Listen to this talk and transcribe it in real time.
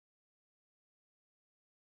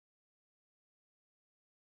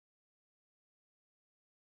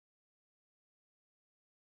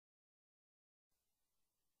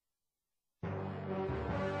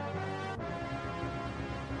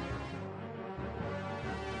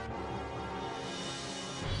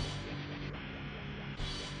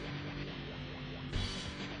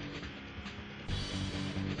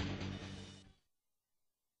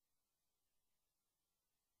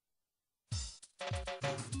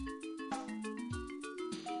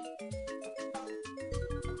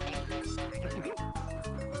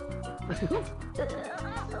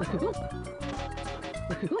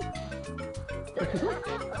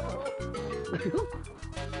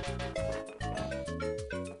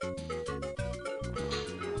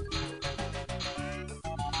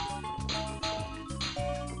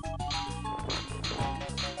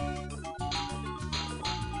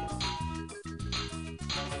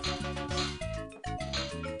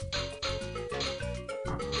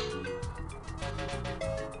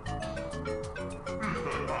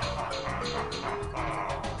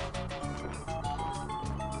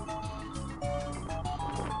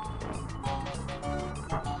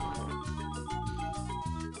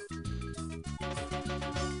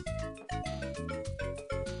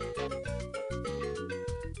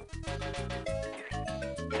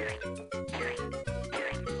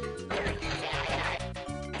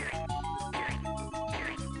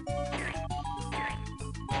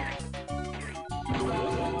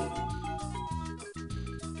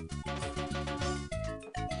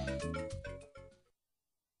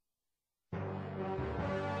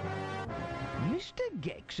Mr.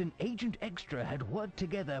 Gex and Agent Extra had worked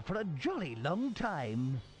together for a jolly long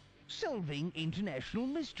time, solving international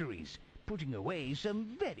mysteries, putting away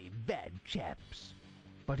some very bad chaps.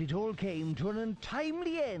 But it all came to an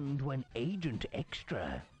untimely end when Agent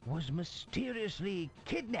Extra was mysteriously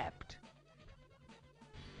kidnapped.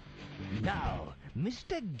 Now,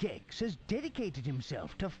 Mr. Gex has dedicated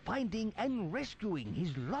himself to finding and rescuing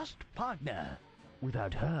his lost partner.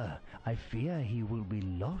 Without her, I fear he will be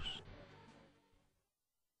lost.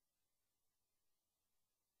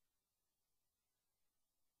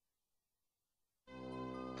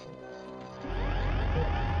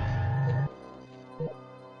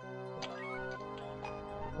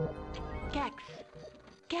 Gex!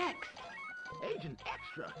 Gex! Agent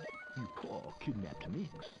Extra! You poor kidnapped minx.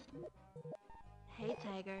 Hey,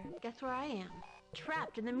 Tiger. Guess where I am?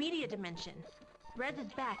 Trapped in the media dimension. Rez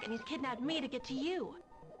is back, and he's kidnapped me to get to you.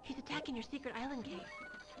 He's attacking your secret island cave.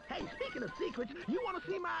 Hey, speaking of secrets, you want to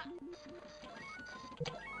see my...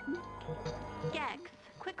 Gex,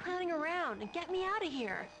 quit clowning around and get me out of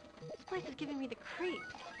here. This place is giving me the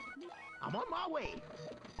creeps. I'm on my way.